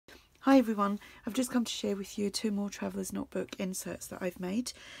Hi everyone, I've just come to share with you 2 more Traveller's Notebook inserts that I've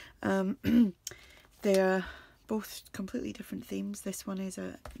made. They're both completely different themes. This one is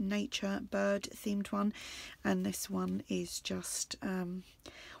a nature bird themed one, and this one is just, well,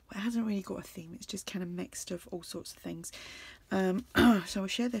 it hasn't really got a theme, it's just kind of mixed of all sorts of things. So I'll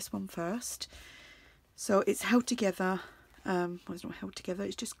share this one first. So it's held together, well, it's not held together,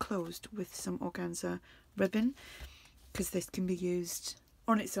 it's just closed with some organza ribbon, because this can be used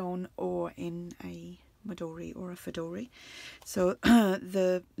on its own or in a Midori or a Fedori. So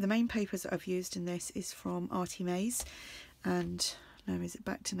the main papers that I've used in this is from Artie Mays, and now is it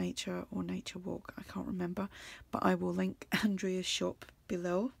Back to Nature or Nature Walk, I can't remember, but I will link Andrea's shop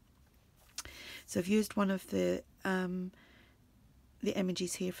below. So I've used one of the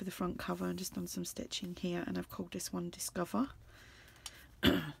images here for the front cover and just done some stitching here, and I've called this one Discover.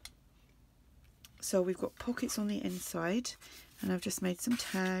 So we've got pockets on the inside, and I've just made some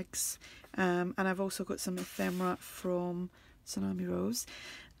tags, and I've also got some ephemera from Tsunami Rose.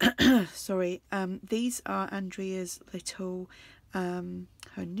 Sorry, these are Andrea's little,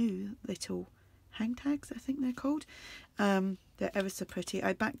 her new little hang tags, I think they're called. They're ever so pretty.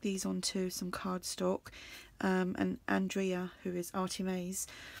 I backed these onto some cardstock, and Andrea, who is Artie Mays,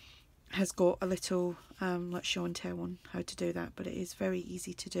 has got a little like show and tell on how to do that, but it is very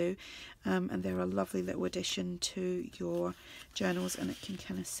easy to do, and they're a lovely little addition to your journals, and it can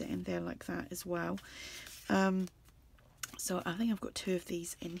kind of sit in there like that as well. So I think I've got 2 of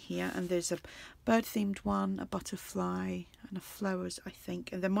these in here, and there's a bird themed one, a butterfly, and a flowers, I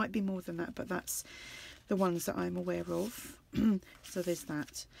think, and there might be more than that, but that's the ones that I'm aware of. So there's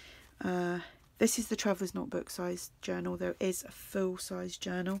that. This is the Traveller's Notebook size journal. There is a full size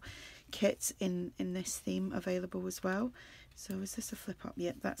journal kit in this theme available as well. So is this a flip up?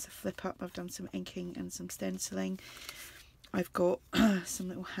 Yep, that's a flip up. I've done some inking and some stenciling. I've got some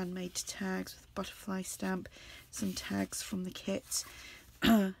little handmade tags with a butterfly stamp, some tags from the kit.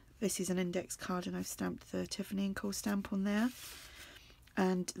 This is an index card, and I've stamped the Tiffany & Co stamp on there.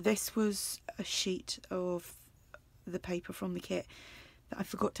 And this was a sheet of the paper from the kit that I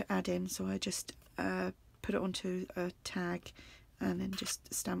forgot to add in, so I just put it onto a tag and then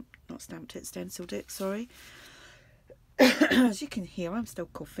just stenciled it, sorry. As you can hear, I'm still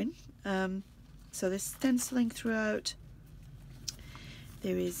coughing. So there's stenciling throughout.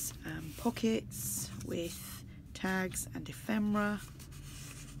 There is pockets with tags and ephemera.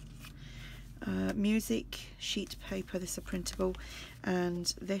 Music sheet paper, this is a printable,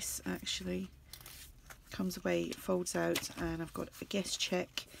 and this actually comes away, it folds out, and I've got a guest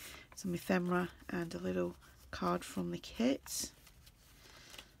check, some ephemera, and a little card from the kit,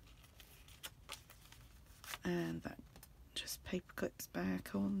 and that just paper clips back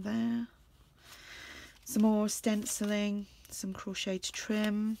on there. Some more stenciling, some crocheted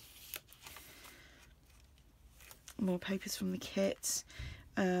trim, more papers from the kit.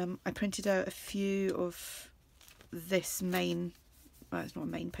 I printed out a few of this main, well, it's not a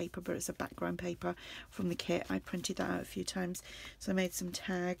main paper, but it's a background paper from the kit. I printed that out a few times. So I made some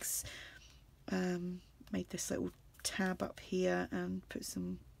tags, made this little tab up here and put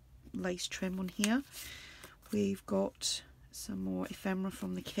some lace trim on here. We've got some more ephemera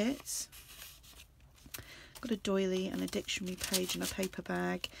from the kit. Got a doily and a dictionary page and a paper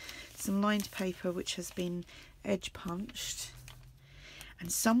bag, some lined paper which has been edge punched.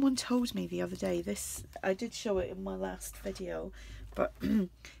 And someone told me the other day, this, I did show it in my last video, but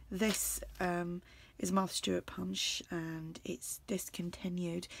this is Martha Stewart punch, and it's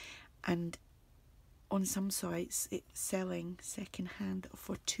discontinued, and on some sites it's selling second hand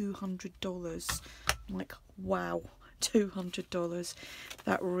for $200. I'm like, wow, $200.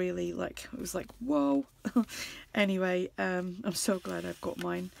 That really, like, it was like, whoa. Anyway, I'm so glad I've got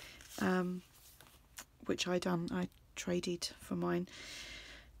mine, which I traded for mine.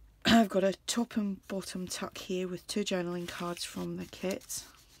 I've got a top and bottom tuck here with 2 journaling cards from the kit.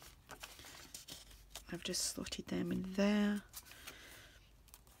 I've just slotted them in there.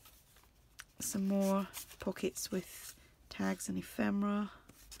 Some more pockets with tags and ephemera,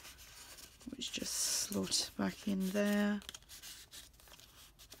 which just slot back in there.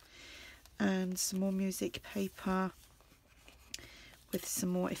 And some more music paper with some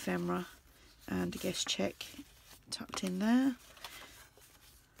more ephemera and a guest check tucked in there.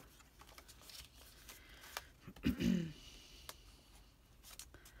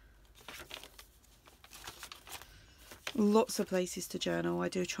 Lots of places to journal. I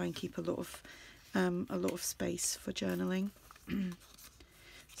do try and keep a lot of space for journaling. Some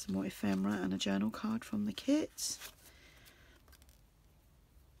more ephemera and a journal card from the kit.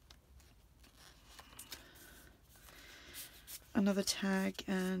 another tag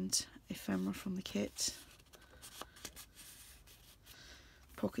and ephemera from the kit.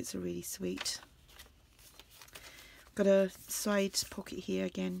 Pockets are really sweet. Got a side pocket here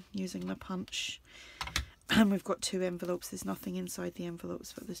again using the punch, and we've got 2 envelopes. There's nothing inside the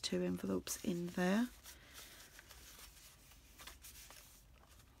envelopes, but there's 2 envelopes in there.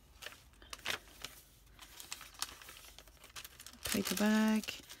 Paper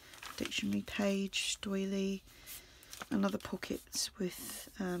bag, dictionary page, doily, another pocket with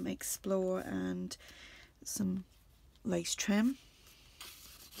explore and some lace trim.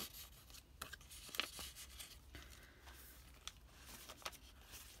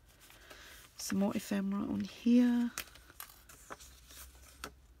 Some more ephemera on here.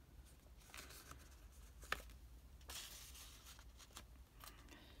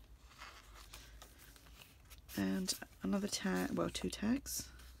 And another tag, well, 2 tags.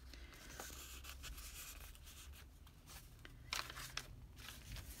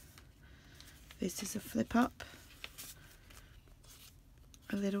 This is a flip up.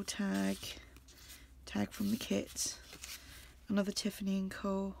 A little tag from the kit. Another Tiffany &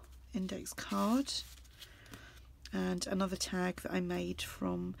 Co. index card. And another tag that I made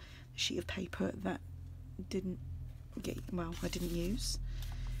from a sheet of paper that didn't get, well, I didn't use.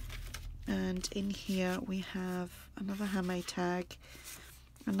 And in here we have another handmade tag,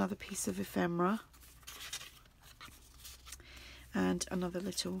 another piece of ephemera, and another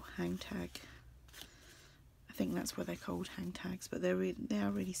little hang tag. I think that's what they're called, hang tags, but they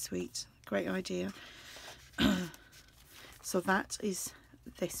are really sweet. Great idea. So that is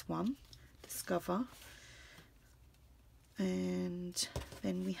this one, Discover. And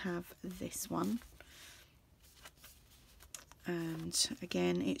then we have this one. And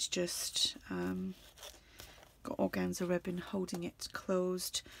again, it's just got organza ribbon holding it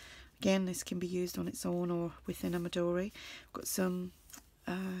closed. Again, this can be used on its own or within a Midori. Got some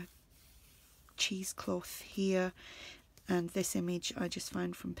cheesecloth here, and this image I just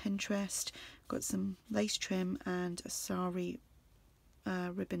found from Pinterest. Got some lace trim and a sari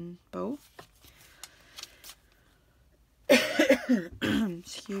ribbon bow.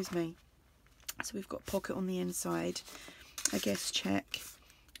 Excuse me. So we've got a pocket on the inside. I guess check,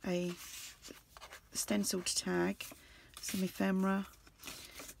 a stenciled tag, some ephemera.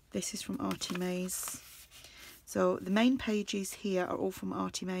 This is from Artie Mays. So the main pages here are all from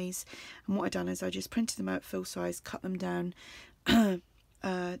Artie Mays, and what I've done is I just printed them out full size, cut them down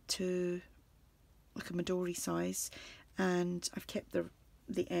to like a Midori size, and I've kept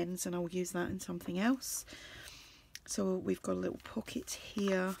the ends, and I'll use that in something else. So we've got a little pocket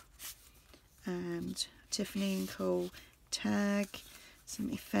here, and Tiffany & Co. tag, some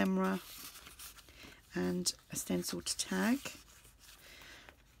ephemera, and a stenciled tag.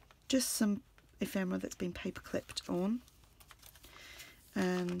 Just some ephemera that's been paper clipped on.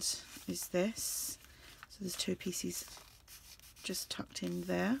 And is this. So there's 2 pieces just tucked in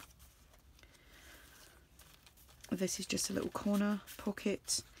there. This is just a little corner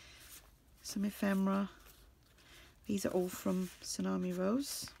pocket, some ephemera. These are all from Tsunami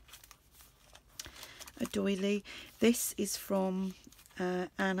Rose. A doily. This is from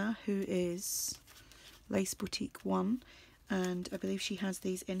Anna, who is Lace Boutique 1, and I believe she has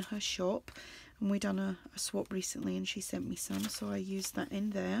these in her shop, and we done a swap recently and she sent me some, so I used that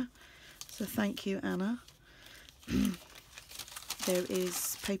in there, so thank you, Anna. There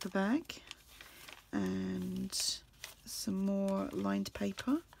is paper bag and some more lined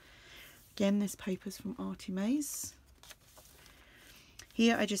paper. Again, this paper's from Artie Mays.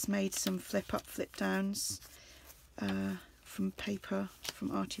 Here I just made some flip up, flip downs from paper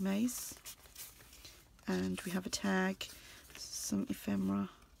from Artie Mays. And we have a tag, some ephemera,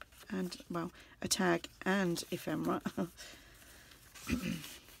 and, well, a tag and ephemera.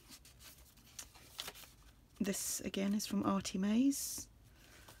 This again is from Artie Mays.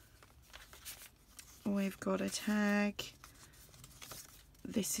 We've got a tag.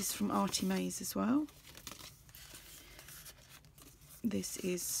 This is from Artie Mays as well. This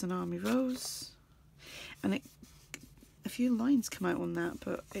is Tsunami Rose, and a few lines come out on that,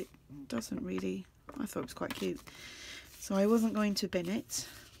 but it doesn't really. I thought it was quite cute, so I wasn't going to bin it.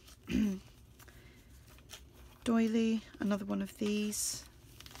 Doily, another one of these.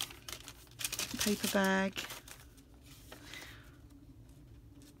 Paper bag.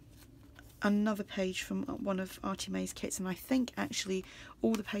 Another page from one of Artie Mays' kits, and I think actually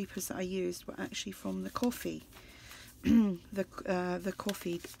all the papers that I used were actually from the coffee. the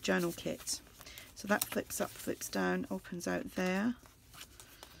coffee journal kit. So that flips up, flips down, opens out there.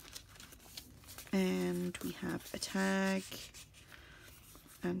 And we have a tag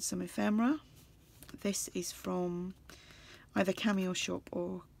and some ephemera. This is from either Cameo Shop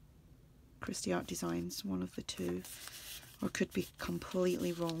or Christie Art Designs, one of the two, or could be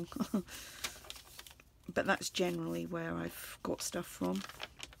completely wrong. But that's generally where I've got stuff from.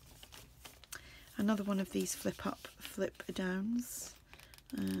 Another one of these flip downs.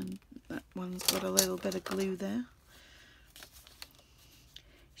 That one's got a little bit of glue there.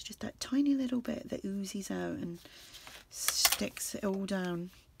 It's just that tiny little bit that oozes out and sticks it all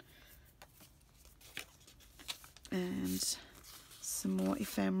down. And some more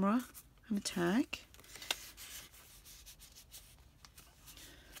ephemera and a tag.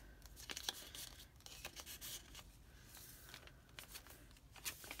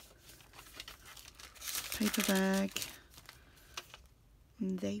 Paper bag,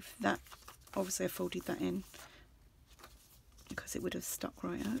 and that obviously I folded that in because it would have stuck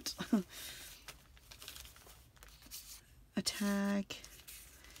right out. A tag.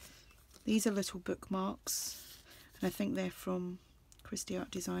 These are little bookmarks, and I think they're from Christie Art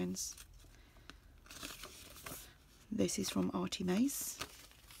Designs. This is from Artie Mace.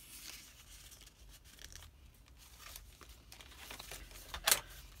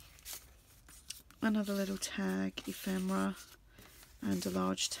 Another little tag, ephemera, and a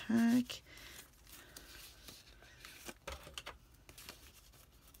large tag.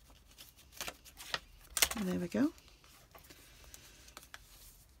 And there we go.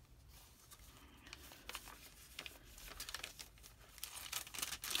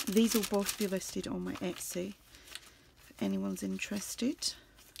 These will both be listed on my Etsy if anyone's interested.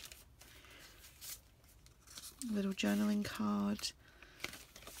 A little journaling card,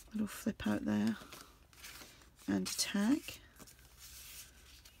 little flip out there, and a tag.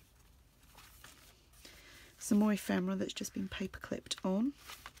 Some more ephemera that's just been paper clipped on,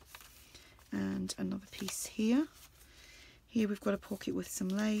 and another piece here. Here we've got a pocket with some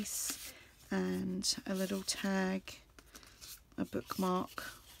lace and a little tag, a bookmark,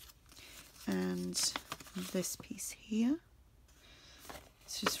 and this piece here.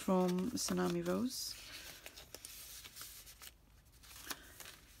 This is from Tsunami Rose.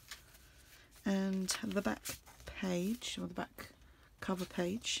 And the back page, or the back cover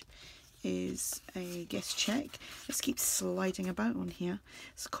page, is a guest check. This keeps sliding about on here.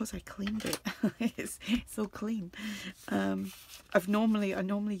 It's because I cleaned it. It's so clean. I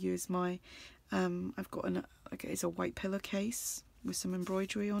normally use my I've got it's a white pillowcase with some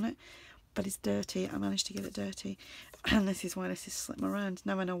embroidery on it, but it's dirty. I managed to get it dirty, and this is why this is slipping around.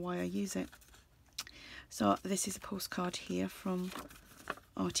 Now I know why I use it. So this is a postcard here from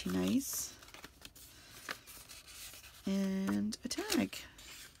Artie Mace, and a tag.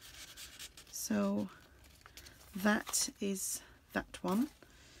 So that is that one,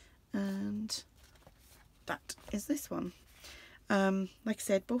 and that is this one. Like I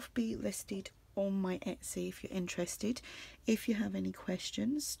said, both be listed on my Etsy if you're interested. If you have any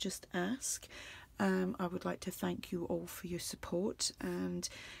questions, just ask. I would like to thank you all for your support and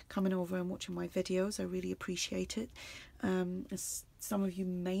coming over and watching my videos. I really appreciate it. As some of you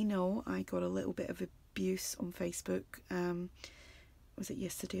may know, I got a little bit of abuse on Facebook. Was it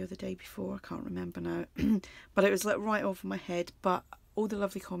yesterday or the day before? I can't remember now. But it was like right over my head. But all the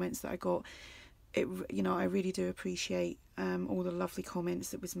lovely comments that I got, I really do appreciate all the lovely comments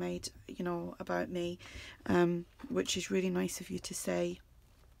that was made, about me, which is really nice of you to say.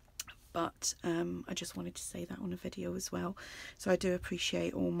 But I just wanted to say that on a video as well. So I do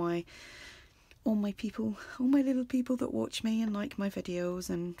appreciate all my people, all my little people that watch me and like my videos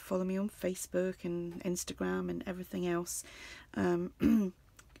and follow me on Facebook and Instagram and everything else.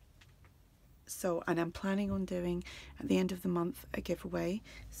 So, and I'm planning on doing at the end of the month a giveaway,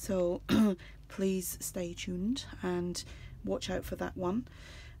 so please stay tuned and watch out for that one,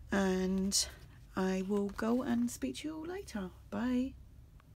 and I will go and speak to you all later. Bye.